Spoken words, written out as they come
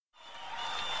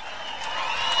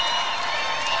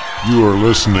You are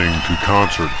listening to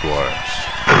Concert Blast.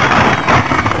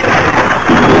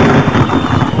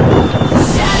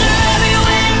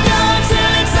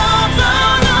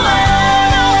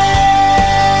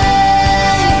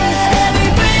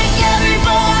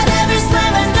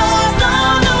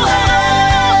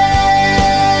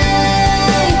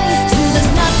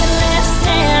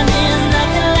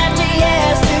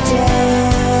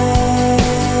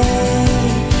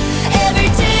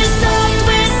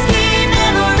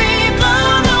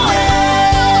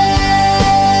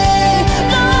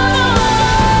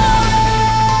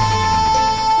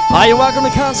 Hi, and welcome to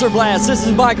Concert Blast. This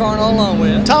is Mike Arnold along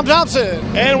with Thompson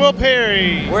and Will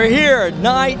Perry. We're here at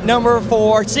night number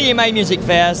 4, CMA Music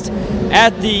Fest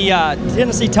at the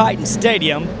Tennessee Titans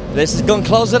Stadium. This is going to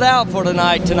close it out for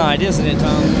tonight, isn't it,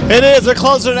 Tom? It is. They're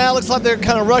closing it out. Looks like they're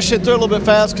kind of rushing through a little bit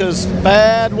fast because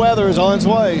bad weather is on its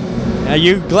way. Are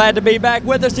you glad to be back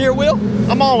with us here, Will?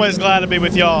 I'm always glad to be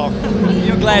with y'all.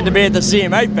 You're glad to be at the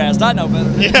CMA Fest. I know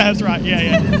better. Yeah, that's right.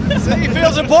 Yeah. See, he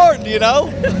feels important, you know?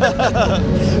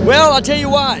 Well, I'll tell you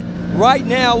what. Right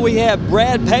now we have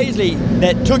Brad Paisley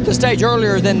that took the stage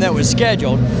earlier than that was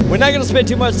scheduled. We're not going to spend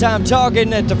too much time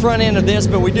talking at the front end of this,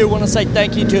 but we do want to say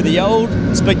thank you to the old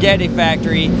Spaghetti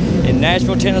Factory in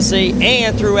Nashville, Tennessee,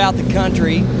 and throughout the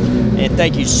country. And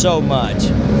thank you so much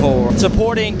for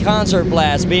supporting Concert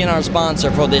Blast, being our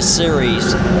sponsor for this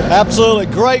series. Absolutely.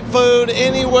 Great food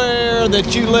anywhere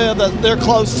that you live that they're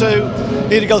close to.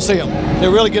 Need to go see them. They're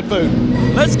really good food.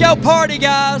 Let's go party,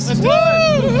 guys. Let's do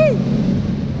it.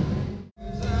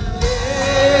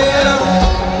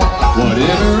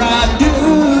 Whatever I do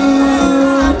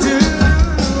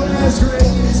as great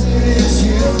as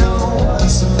you know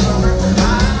what's summer. I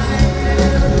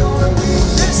never gonna be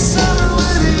this summer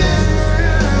with you.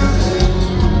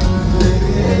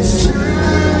 It's true.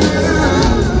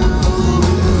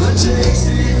 The taste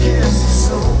of your kiss is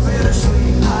so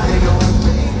bittersweet. I don't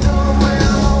think no way I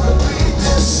wanna be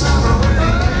this summer with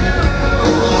you.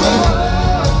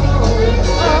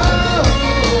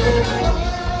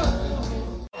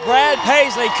 Brad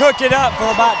Paisley cooked it up for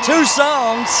about 2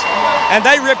 songs, and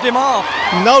they ripped him off.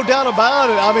 No doubt about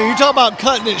it. I mean, you talk about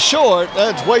cutting it short.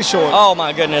 That's way short. Oh,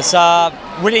 my goodness.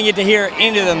 We didn't get to hear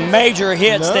any of the major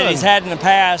hits that he's had in the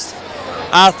past.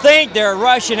 I think they're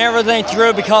rushing everything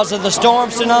through because of the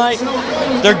storms tonight.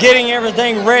 They're getting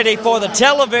everything ready for the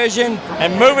television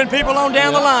and moving people on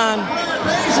down the line.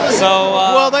 So,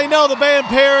 well, they know the band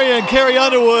Perry and Carrie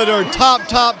Underwood are top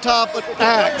acts.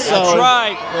 So. That's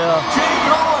right. Yeah.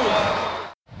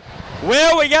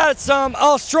 Well, we got some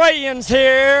Australians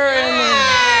here.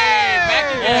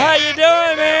 And how you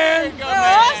doing, man? We're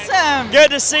awesome. Good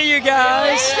to see you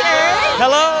guys.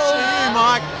 Hello.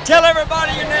 Mike. Tell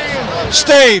everybody your name.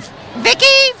 Steve.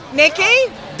 Vicky,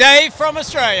 Nikki, Dave from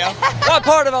Australia. What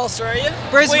part of Australia?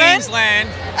 Brisbane. Queensland.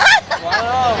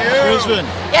 Wow. Brisbane.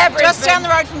 Yeah, Brisbane. Just down the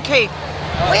road from Keith.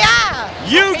 We are.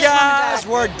 You guys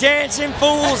were dancing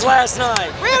fools last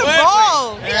night. We had a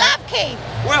ball. We love Keith.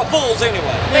 Well, fools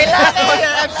anyway. We love it.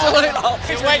 Absolutely.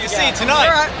 Can't wait to see you tonight.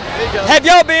 All right. Have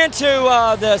y'all been to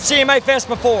the CMA Fest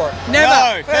before? Never.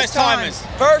 No, First timers.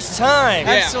 First time.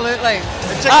 Yeah. Absolutely.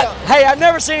 Hey, I've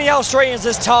never seen any Australians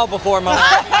this tall before in my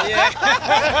life.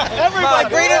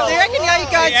 Everybody. We do reckon you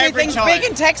guys do things big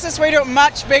in Texas. We do it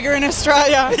much bigger in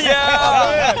Australia.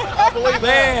 Yeah.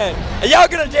 Man. Are y'all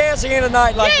going to dance again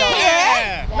tonight like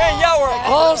that? Yeah. Man, y'all were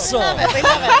awesome. We love it. We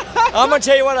love it. I'm going to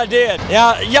tell you what I did.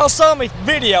 Yeah, y'all saw me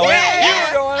video. Yeah. You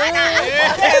were going,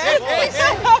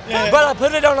 but I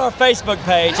put it on our Facebook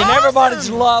page, and everybody's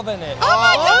loving it. Oh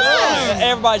my goodness.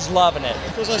 Everybody's loving it.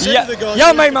 Because I said to the guys,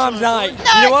 Y'all made my night.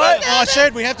 You know what? I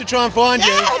said we have to try and find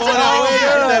you. Find out where you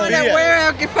got that video. Where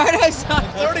our photos are.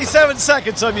 37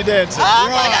 seconds of you dancing. Oh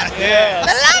my God. Yeah.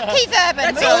 I love Keith Urban.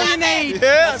 That's all you need.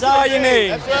 Yeah, That's all you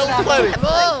need. That's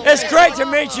plenty. It's great to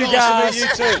meet you guys. You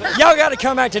too. Y'all got to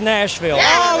come back to Nashville.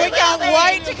 Oh, we can't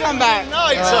wait to come back.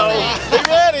 So be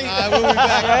ready. We'll be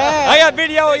back. I got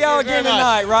video of y'all again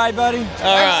tonight, right, buddy?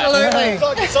 Absolutely.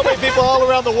 Talking to so many people all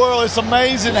around the world. It's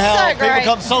amazing how So people great.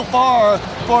 come so far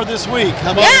for this week.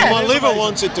 Yeah. My liver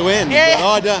wants it to end. Yeah. No,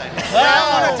 I don't.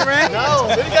 No,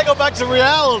 then you gotta go back to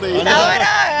reality. No, I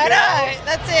know.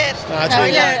 That's it. That's Oh,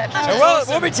 really yeah.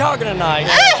 So we'll be talking tonight. All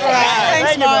right. Thanks,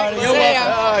 Thank you, Mike. buddy. See You're ya.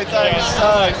 All right, thanks.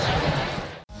 All right.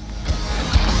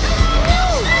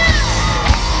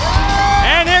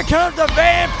 And here comes the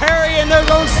band Perry in their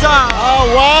own style. Oh,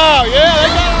 wow. Yeah, they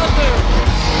got out there.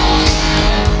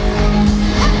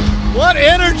 What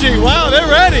energy. Wow, they're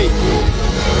ready.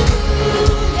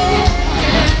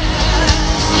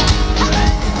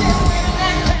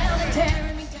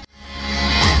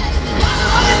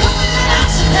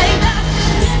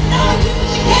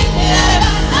 Can't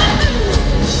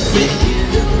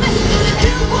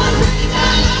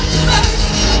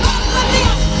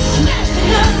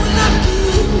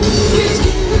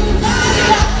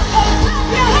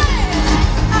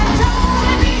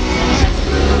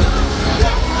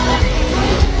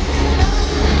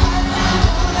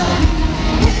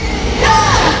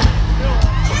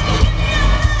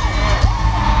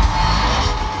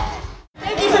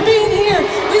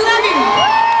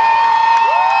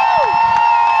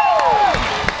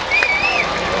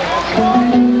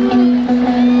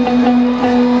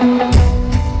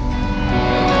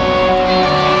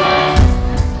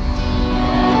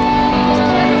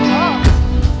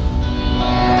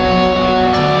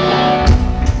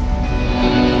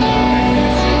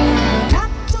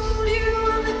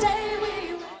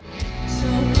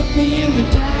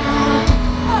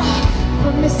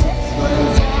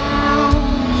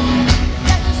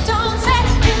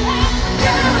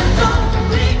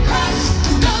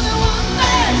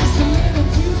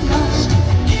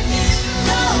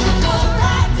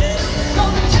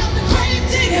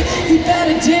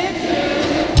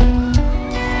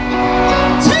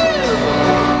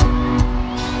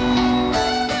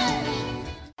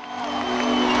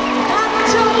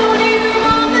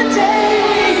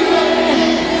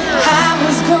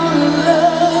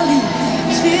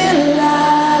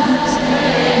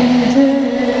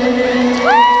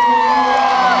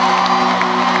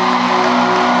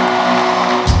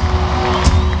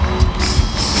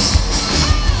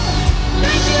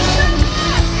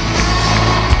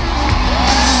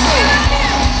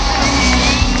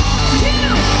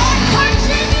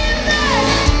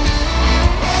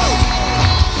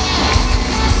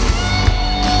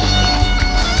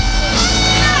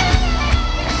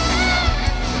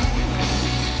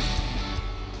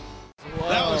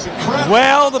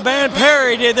the band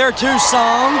Perry did their 2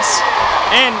 songs,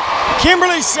 and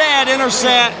Kimberly said in her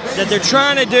set that they're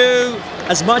trying to do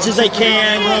as much as they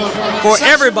can for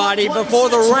everybody before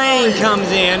the rain comes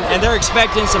in, and they're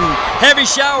expecting some heavy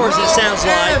showers, it sounds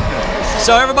like.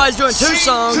 So everybody's doing 2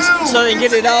 songs so they can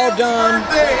get it all done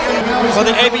for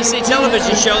the ABC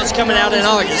television show that's coming out in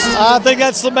August. I think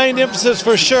that's the main emphasis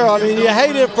for sure. I mean, you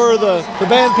hate it for the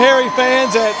band Perry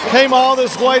fans that came all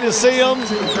this way to see them,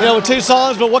 with 2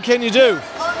 songs, but what can you do?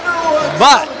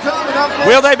 But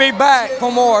will they be back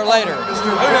for more later?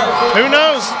 Who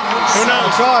knows? Who knows?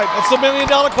 That's right. That's the $1 million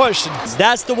question.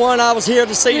 That's the one I was here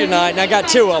to see tonight, and I got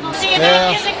 2 of them.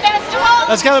 Yeah. Music Festival.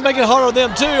 That's kind of making it hard on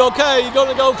them too. Okay, you're going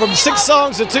to go from 6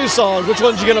 songs to 2 songs. Which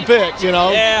one's you going to pick?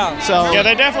 Yeah. So Yeah,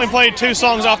 they definitely played 2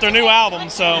 songs off their new album,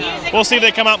 so we'll see if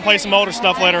they come out and play some older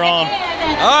stuff later on.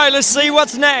 All right, let's see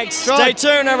what's next. Sure. Stay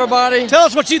tuned, everybody. tell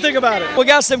us what you think about it. We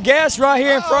got some guests right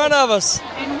here in front of us.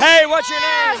 Hey, what's your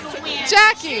name?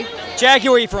 Jackie, Jackie,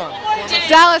 where you from?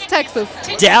 Dallas, Texas.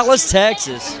 Dallas,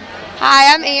 Texas.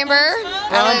 Hi, I'm Amber.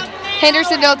 I live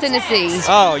Hendersonville, Tennessee.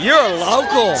 Oh, you're a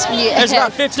local. Yes. There's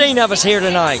about 15 of us here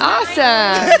tonight.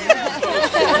 Awesome.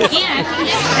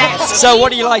 So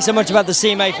what do you like so much about the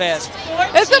CMA Fest?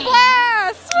 It's a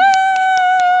blast. Woo!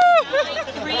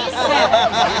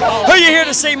 Who you here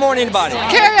to see more than anybody?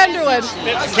 Carrie Underwood.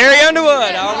 Carrie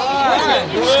Underwood. All right.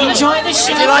 Enjoy the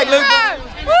show. You like Luke?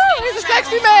 Woo! He's a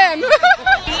sexy man.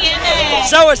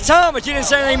 So is Tom, but you didn't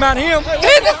say anything about him.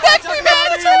 He's a sexy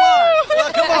man too.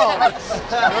 Well, come on.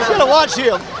 You're going to watch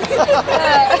him.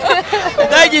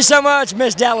 Thank you so much,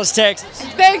 Miss Dallas, Texas.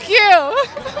 Thank you.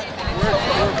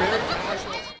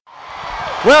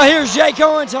 Well, here's Jake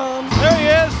Owen, Tom. There he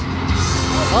is.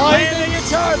 Playing the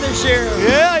guitar this year.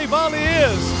 Yeah, he finally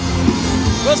is.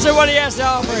 We'll see what he has to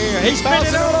offer here. He's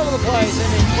spinning all over the place,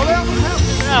 isn't he? Well, that was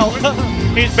happening now.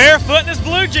 He's barefoot in his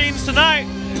blue jeans tonight.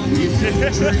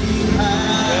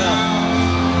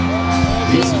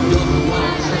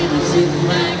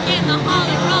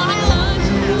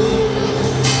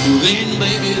 Then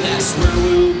baby, that's where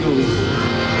we'll go.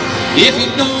 If you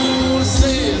don't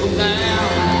settle down,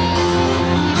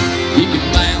 you can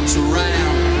bounce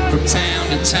around from town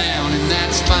to town, and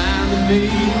that's fine with me.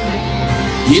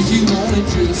 If you want it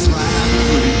just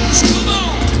right, so come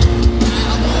on.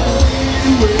 I'll go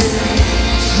anywhere.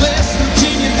 West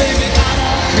Virginia, baby, I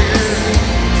don't care.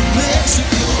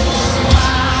 Mexico,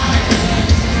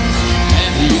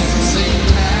 and you can see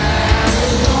now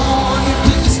on you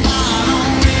put the spot on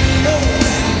me.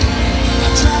 I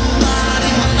travel right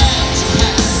in my mountain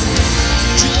pass,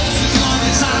 just as long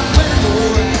as I wear the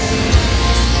rat.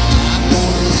 I'm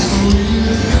gonna have a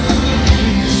real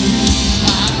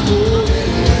I'm going to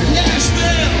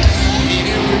Nashville,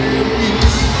 anywhere with you.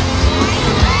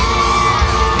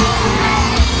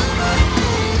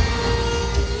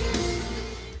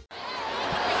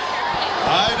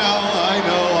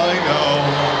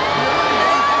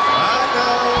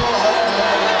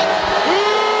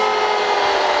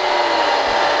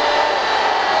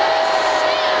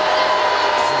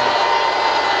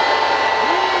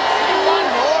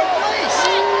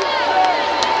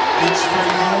 It's for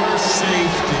your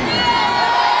safety.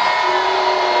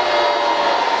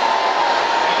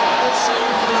 And the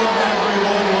safety of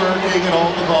everyone working and all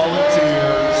the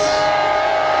volunteers.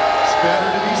 It's better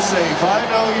to be safe. I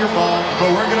know you're bummed,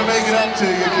 but we're going to make it up to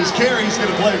you because Carrie's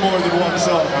going to play more than one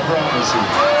song, I promise you.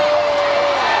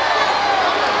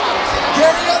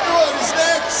 Carrie Underwood is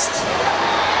next.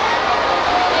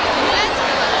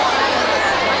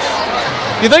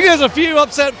 You think there's a few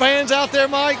upset fans out there,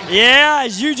 Mike? Yeah,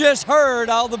 as you just heard,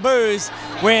 all the boos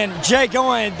when Jake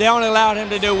Owen, they only allowed him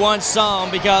to do 1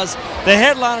 song because the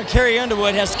headliner, Carrie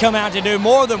Underwood, has to come out to do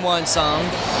more than 1 song,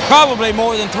 probably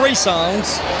more than 3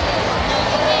 songs.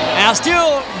 And I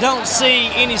still don't see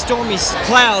any stormy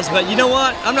clouds, but you know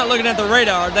what? I'm not looking at the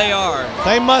radar. They are.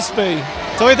 They must be.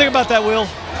 So what do you think about that, Will?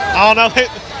 I don't know.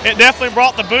 It definitely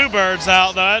brought the boo birds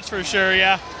out, though. That's for sure.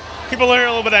 Yeah, people are a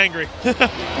little bit angry.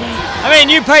 I mean,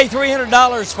 you pay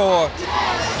 $300 for,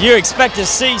 you expect to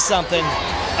see something.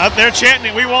 Up there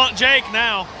chanting it, we want Jake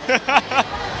now.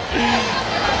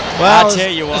 Well, I tell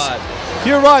you what.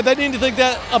 You're right. They need to think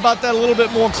about that a little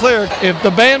bit more clear. If the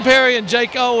band Perry and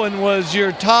Jake Owen was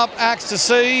your top acts to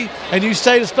see, and you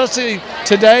stayed especially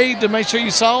today to make sure you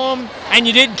saw them, And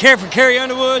you didn't care for Carrie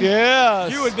Underwood,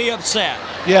 yes, you would be upset.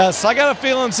 Yes, I got a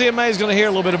feeling CMA is going to hear a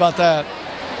little bit about that.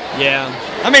 Yeah.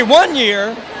 I mean, one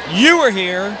year, you were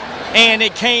here, and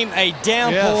it came a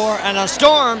downpour and a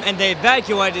storm, and they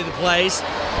evacuated the place,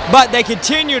 but they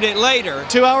continued it later.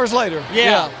 2 hours later.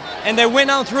 Yeah. And they went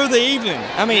on through the evening.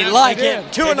 I mean, Yeah, like they did.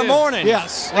 at 2 They in the did. morning.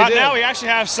 Yes. they Right did. now, we actually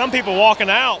have some people walking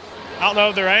out I don't know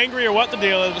if they're angry or what the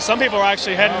deal is, but some people are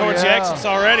actually heading towards the exits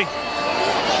already.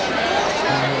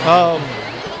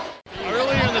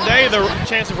 Earlier in the day, the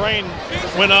chance of rain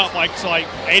went up to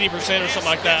 80% or something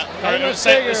like that. It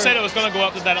said it was going to go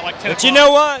up to that at 10 o'clock. But you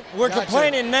know what? We're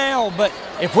complaining now, but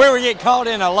if we were to get caught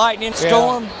in a lightning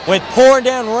storm with pouring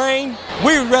down rain,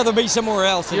 we would rather be somewhere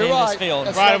else than in this field.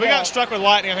 Right, if we got struck with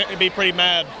lightning, I think we'd be pretty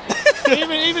mad.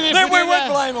 even if then we would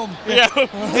blame them. Yeah.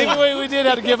 Even we did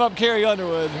have to give up Carrie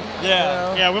Underwood.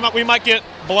 Yeah. Yeah, we might get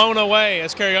blown away,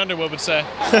 as Carrie Underwood would say.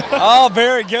 Oh,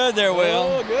 very good there, Will.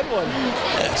 Oh, good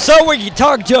one. So we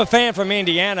talked to a fan from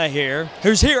Indiana here,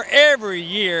 who's here every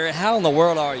year. How in the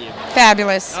world are you?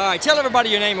 Fabulous. All right, tell everybody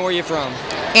your name and where you're from.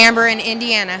 Amber in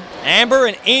Indiana. Amber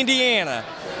in Indiana.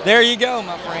 There you go,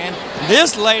 my friend.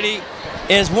 This lady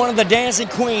is one of the dancing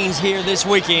queens here this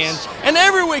weekend, and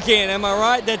every weekend, am I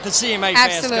right, that the CMA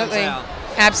Fest comes out?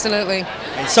 Absolutely.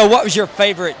 And so what was your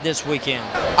favorite this weekend?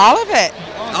 All of it.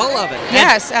 All of it?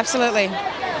 Yes, absolutely.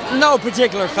 No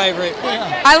particular favorite?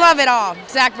 I love it all.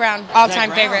 Zach Brown, all-time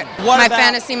Brown. favorite. What My about-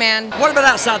 fantasy man. What about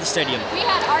outside the stadium?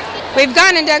 We've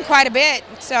gone and done quite a bit,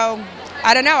 so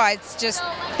I don't know. It's just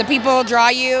the people draw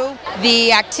you,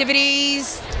 the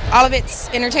activities, all of it's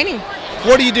entertaining.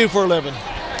 What do you do for a living?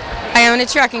 I own a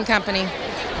trucking company.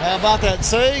 How about that?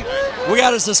 See? We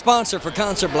got us a sponsor for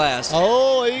Concert Blast.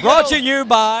 Oh, there you Brought go. to you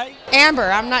by...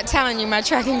 Amber, I'm not telling you my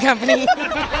trucking company.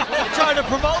 I'm trying to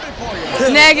promote it for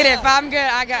you. Negative. I'm good.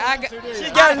 I got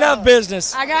She's got enough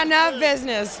business. I got enough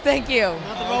business. Thank you.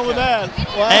 Nothing wrong with that.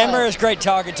 Wow. Amber, it's great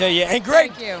talking to you, and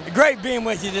great, Thank you. great being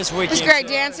with you this weekend. It's great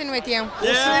dancing with you.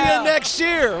 We'll see you next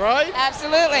year, right?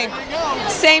 Absolutely.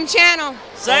 Same channel.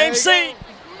 Same seat.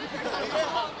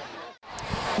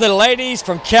 The ladies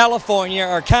from California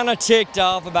are kind of ticked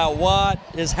off about what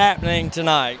is happening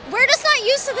tonight. We're just not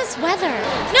used to this weather.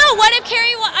 No, what if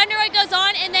Carrie Underwood goes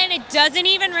on and then it doesn't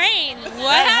even rain?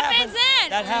 What happens then?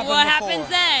 That happened What before. happens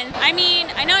then? I mean,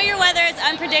 I know your weather is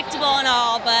unpredictable and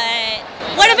all, but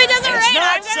what if it doesn't It's rain?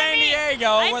 not I'm gonna San be-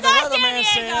 Diego, I where the saw San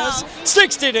weatherman Diego. says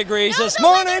 60 degrees No, this the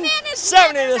morning, weatherman is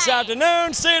 70 never this right.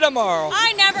 afternoon, see you tomorrow.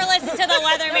 I never listen to the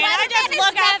weatherman. I just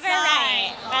look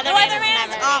outside. The weatherman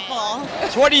is awful.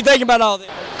 So what do you think about all this?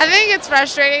 I think it's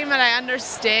frustrating, but I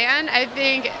understand. I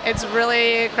think it's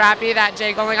really crappy that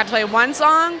Jake only got to play one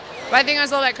song, but I think it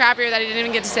was a little bit crappier that he didn't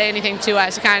even get to say anything to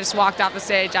us. He kind of just walked off the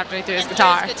stage after he threw his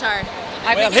guitar.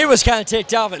 Well, he was kind of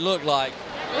ticked off, it looked like.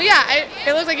 Well, yeah,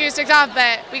 it looked like he was ticked off,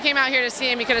 but we came out here to see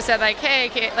him. He could have said, like, hey,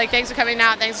 thanks for coming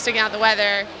out, thanks for sticking out the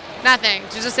weather. Nothing,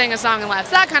 just sang a song and left.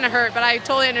 So that kind of hurt, but I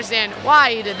totally understand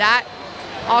why he did that.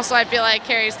 Also, I feel like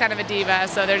Carrie's kind of a diva,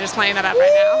 so they're just playing that up right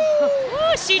now.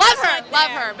 Ooh, she love just her, went love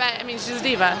there. her, but I mean, she's a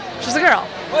diva. She's a girl.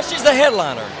 Well, she's the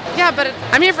headliner. Yeah, but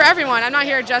I'm here for everyone. I'm not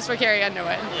here just for Carrie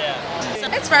Underwood. Yeah.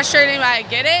 It's frustrating, but I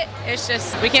get it. It's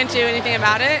just we can't do anything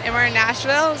about it, and we're in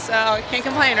Nashville, so can't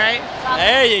complain, right?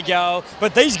 There you go.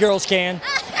 But these girls can.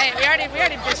 Hey, we already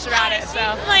bitched about it, so.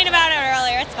 Complained about it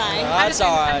earlier. It's fine. That's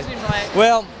all right.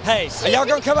 Well, hey, are y'all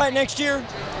going to come out next year?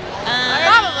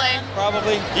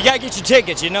 Probably. You got to get your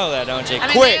tickets. You know that, don't you? I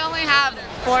mean, Quick. they only have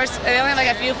like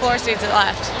a few floor seats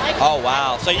left. Oh,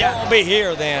 wow. So y'all won't be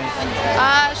here then.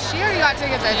 She already got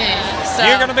tickets, I think. So.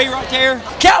 You're going to be right there?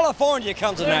 California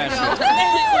comes to Nashville.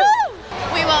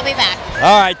 We will be back.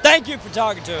 All right. Thank you for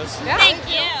talking to us. Yeah. Thank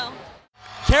you.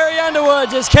 Carrie Underwood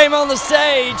just came on the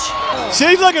stage.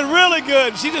 She's looking really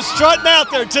good. She's just strutting out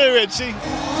there, too, isn't she?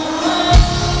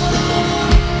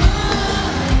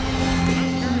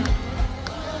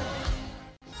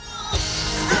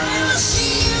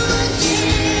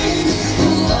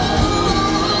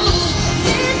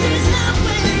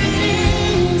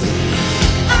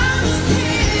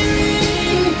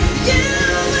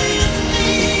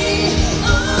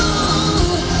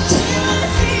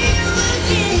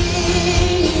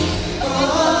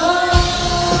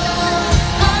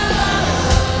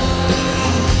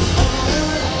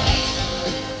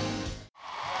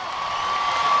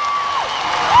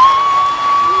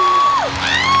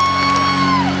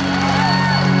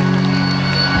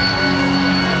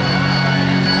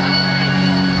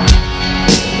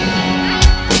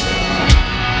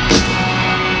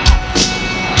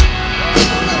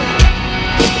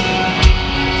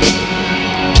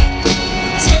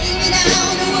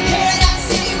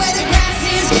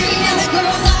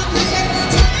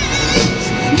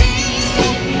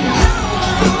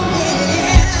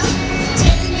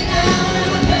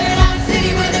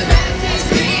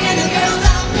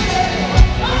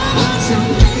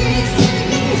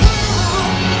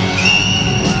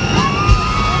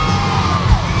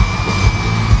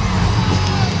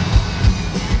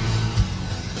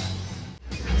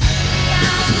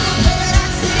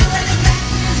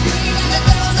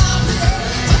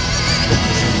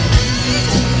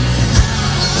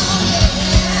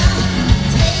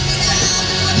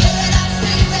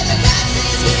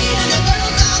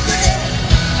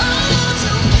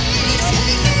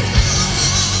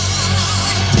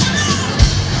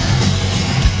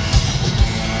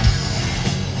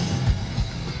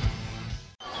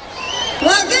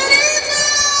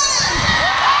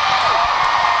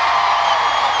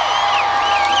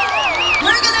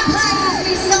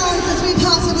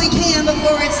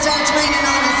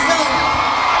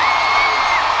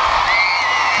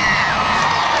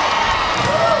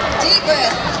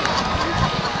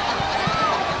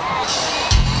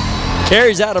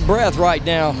 Carrie's out of breath right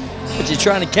now, but she's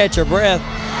trying to catch her breath.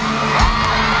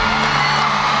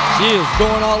 She is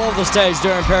going all over the stage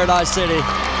during Paradise City.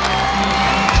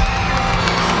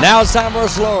 Now it's time for a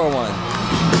slower one.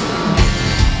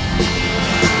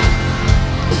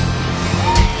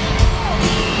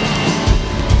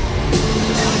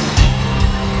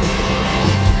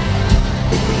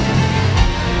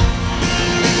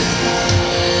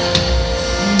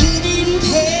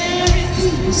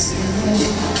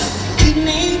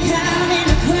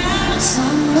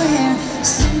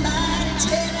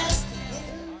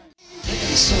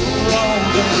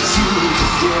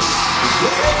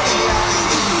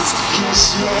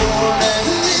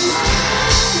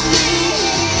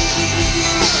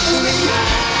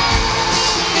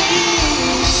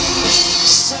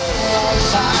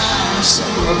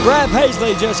 Well, Brad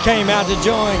Paisley just came out to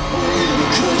join.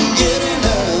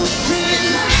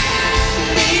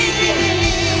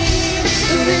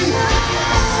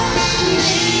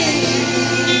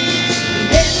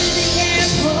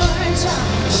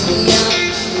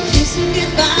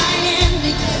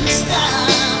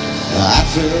 I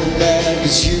feel bad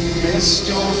 'cause you missed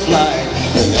your flight,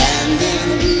 and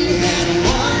then we had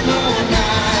one more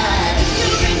night. You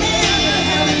remember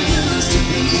how it used to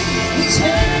be? We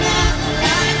turned out the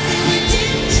lights and we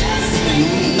did just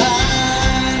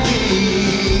remind me,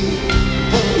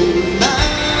 oh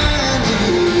remind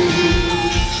me.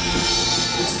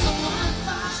 So I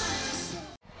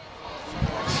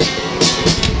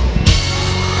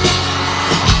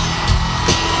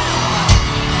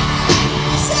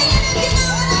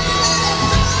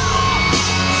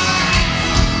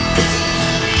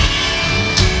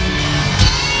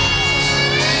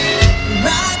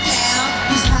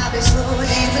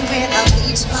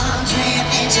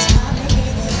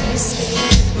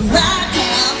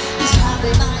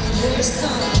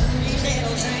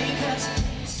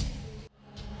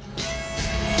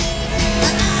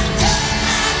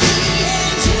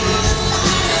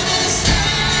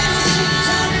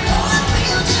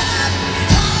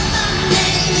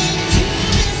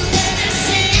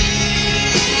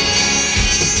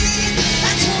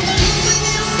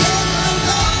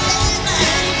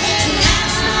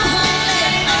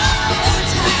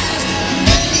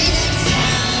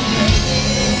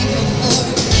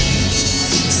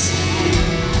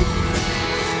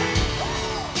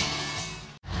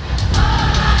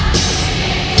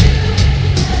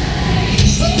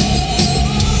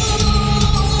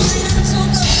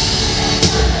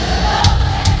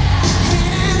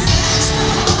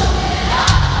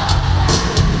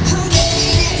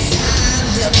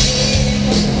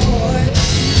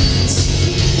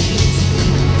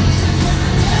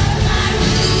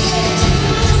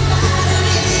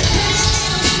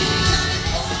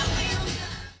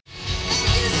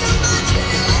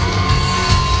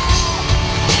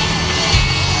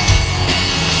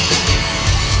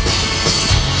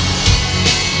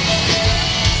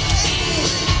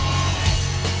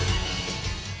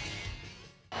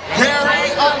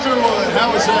Underwood,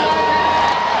 how was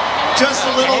that? Just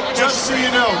a little, just so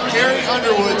you know, Carrie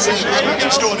Underwood said I'm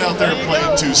just going out there and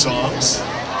playing 2 songs.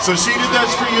 So she did that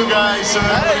for you guys. So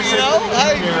everybody say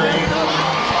thank you, Carrie.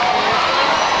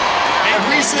 And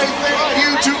we say thank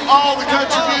you to all the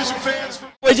country music fans.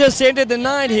 We just ended the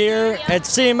night here at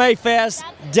CMA Fest,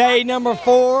 day number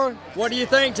 4. What do you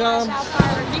think, Tom?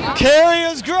 Carrie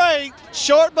is great,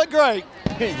 short but great.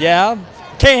 Yeah.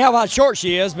 Can't help how short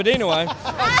she is, but anyway. Talk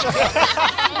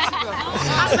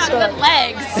about good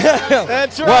legs.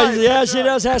 That's right. Well, yeah, she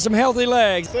does have some healthy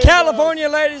legs. California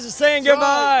ladies are saying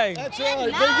goodbye. That's right.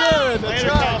 Be good. That's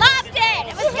right. Loved it.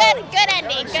 It was good. Good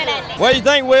ending. Good ending. What do you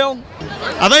think, Will?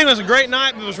 I think it was a great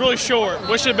night, but it was really short.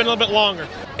 Wish it had been a little bit longer.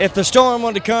 If the storm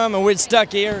wanted to come and we'd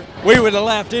stuck here, we would have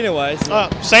left anyway. So.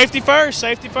 Safety first.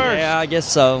 Safety first. Yeah, I guess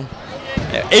so.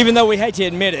 Even though we hate to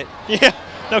admit it. Yeah.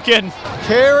 No kidding.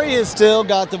 Carrie has still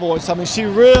got the voice. I mean, she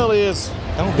really is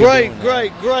great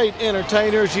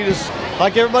entertainer. She just,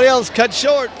 like everybody else, cut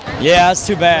short. Yeah, it's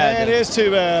too bad. Man, it is too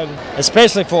bad.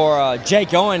 Especially for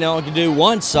Jake Owen, only could do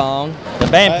 1 song. The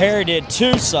band Perry did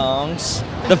 2 songs.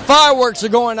 The fireworks are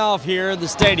going off here at the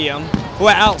stadium.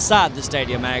 Well, outside the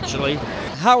stadium, actually.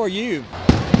 How are you?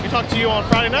 We talked to you on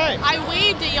Friday night. I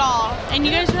waved at y'all, and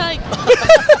you guys were like...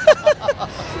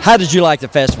 How did you like the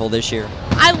festival this year?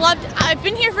 I loved it. I've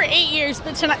been here for 8 years,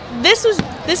 but tonight this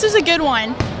was a good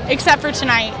one, except for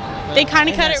tonight. They kind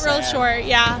of cut it real short.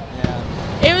 Yeah.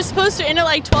 It was supposed to end at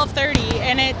like 12:30,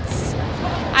 and it's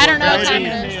I don't know what time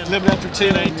it is. Living after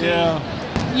 10. Yeah.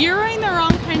 You're wearing the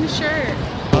wrong kind of shirt.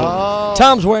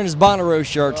 Tom's wearing his Bonnaroo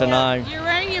shirt tonight. You're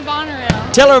wearing your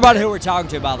Bonnaroo. Tell everybody who we're talking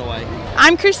to, by the way.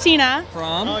 I'm Christina.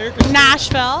 From?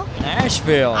 Nashville.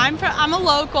 Nashville. I'm a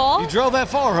local. You drove that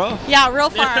far, huh? Yeah, real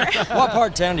far. What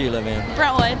part of town do you live in?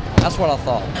 Brentwood. That's what I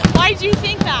thought. Why do you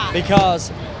think that?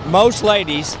 Because most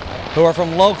ladies who are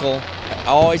from local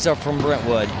always are from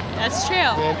Brentwood. That's true.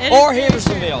 Or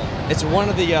Hendersonville. It's one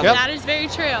of the other. That is very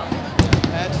true.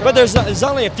 But there's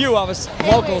only a few of us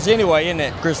locals anyway, isn't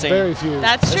it, Christine? Very few.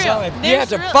 That's true. You have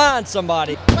to find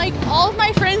somebody. Like, all of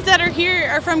my friends that are here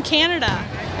are from Canada.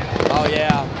 Oh,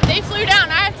 yeah. They flew down.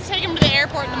 I have to take them to the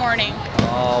airport in the morning.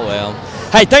 Oh, well.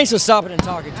 Hey, thanks for stopping and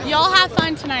talking to me. Y'all have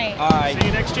fun tonight. All right. See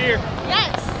you next year.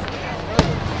 Yes.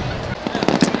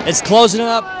 It's closing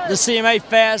up the CMA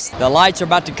Fest. The lights are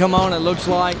about to come on, it looks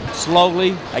like,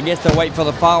 slowly. I guess they're waiting for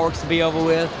the fireworks to be over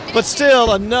with. But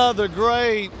still, another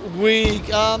great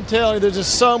week. I'm telling you, there's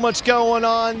just so much going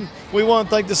on. We want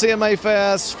to thank the CMA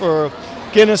Fest for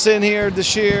getting us in here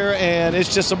this year, and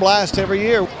it's just a blast every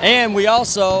year. And we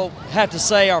also have to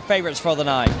say our favorites for the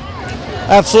night.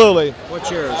 Absolutely.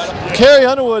 What's yours? Carrie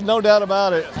Underwood, no doubt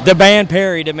about it. The band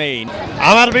Perry to me.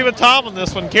 I'm out to be with Tom on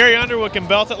this one. Carrie Underwood can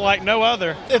belt it like no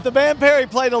other. If the band Perry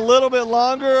played a little bit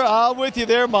longer, I'm with you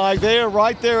there, Mike. They are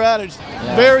right there at it.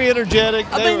 Yeah. Very energetic.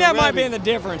 I think that might be the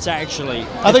difference, actually.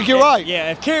 I think you're right.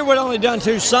 Yeah, if Carrie would have only done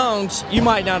 2 songs, you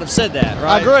might not have said that,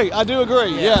 right? I agree. I do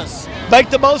agree, yes. Make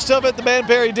the most of it, the band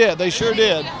Perry did. They sure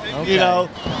did. Okay. You know.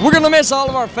 We're going to miss all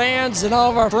of our fans and all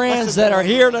of our friends that are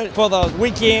here for the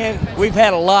weekend. We've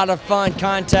had a lot of fun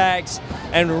contacts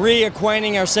and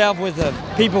reacquainting ourselves with the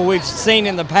people we've seen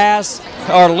in the past,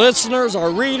 our listeners, our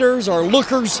readers, our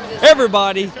lookers,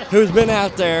 everybody who's been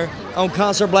out there on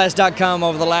concertblast.com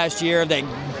over the last year that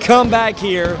come back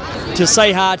here to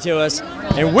say hi to us.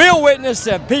 And we'll witness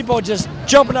the people just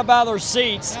jumping up out of their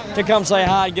seats to come say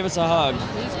hi and give us a hug.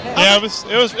 Yeah, it was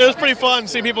pretty fun to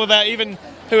see people that even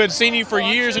who had seen you for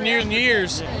years and years and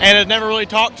years and had never really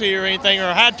talked to you or anything,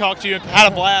 or had talked to you,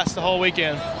 had a blast the whole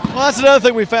weekend. Well, that's another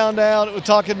thing we found out with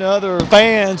talking to other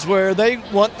fans, where they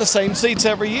want the same seats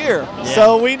every year. Yeah.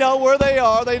 So we know where they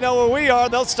are, they know where we are,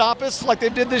 they'll stop us like they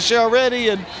did this year already,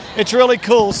 and it's really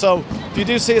cool. So if you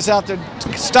do see us out there,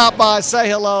 stop by, say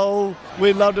hello,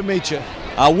 we'd love to meet you.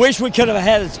 I wish we could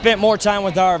have spent more time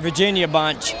with our Virginia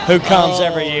bunch who comes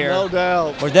every year. No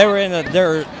doubt. But they were in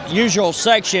their usual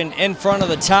section in front of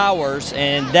the towers,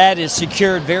 and that is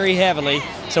secured very heavily,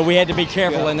 so we had to be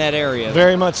careful in that area.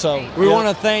 Very much so. We want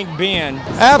to thank Ben.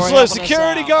 Absolutely.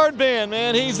 Security guard Ben,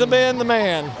 man. He's the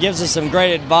man. Gives us some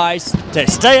great advice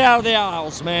to stay out of the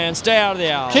aisles, man. Stay out of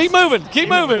the aisles. Keep moving. Keep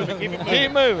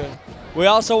moving. We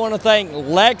also want to thank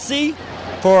Lexi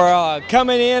for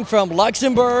coming in from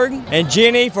Luxembourg, and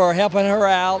Jenny for helping her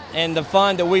out, and the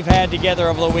fun that we've had together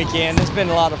over the weekend. It's been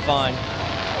a lot of fun.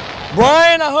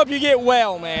 Brian, I hope you get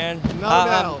well, man. No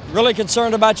doubt. I'm really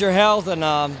concerned about your health, and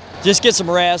just get some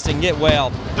rest and get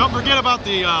well. Don't forget about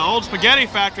the old spaghetti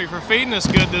factory for feeding us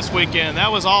good this weekend.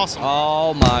 That was awesome.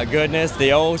 Oh my goodness,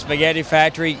 the old spaghetti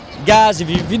factory. Guys, if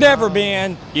you've never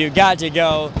been, you've got to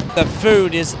go. The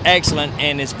food is excellent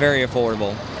and it's very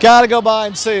affordable. Got to go by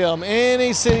and see them.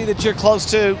 Any city that you're close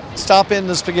to, stop in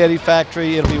the spaghetti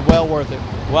factory. It'll be well worth it.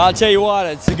 Well, I'll tell you what,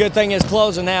 it's a good thing it's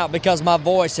closing out because my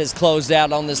voice has closed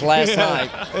out on this last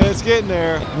night. It's getting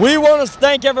there. We want to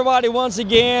thank everybody once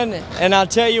again, and I'll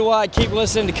tell you what, keep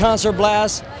listening to Concert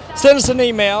Blast. Send us an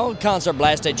email,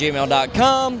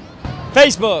 concertblast@gmail.com.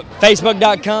 Facebook,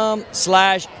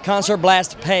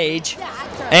 facebook.com/concertblast page.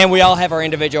 And we all have our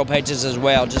individual pages as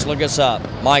well. Just look us up.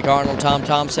 Mike Arnold, Tom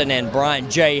Thompson, and Brian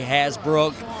J.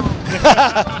 Hasbrook.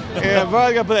 Yeah,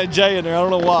 Brian got to put that J in there. I don't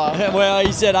know why. Well,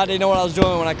 he said I didn't know what I was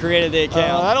doing when I created the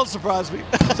account. That don't surprise me.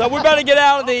 So we better get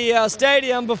out of the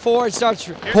stadium before it starts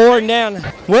pouring down.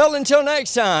 Well, until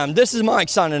next time, this is Mike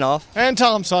signing off. And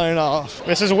Tom signing off.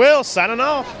 This is Will signing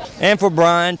off. And for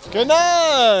Brian. Good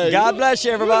night. God bless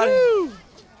you, everybody. Woo-hoo.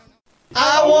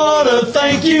 I want to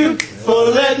thank you for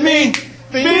letting me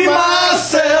be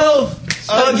myself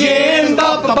again.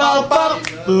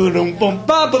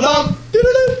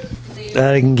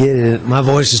 I didn't get it. My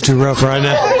voice is too rough right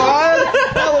now.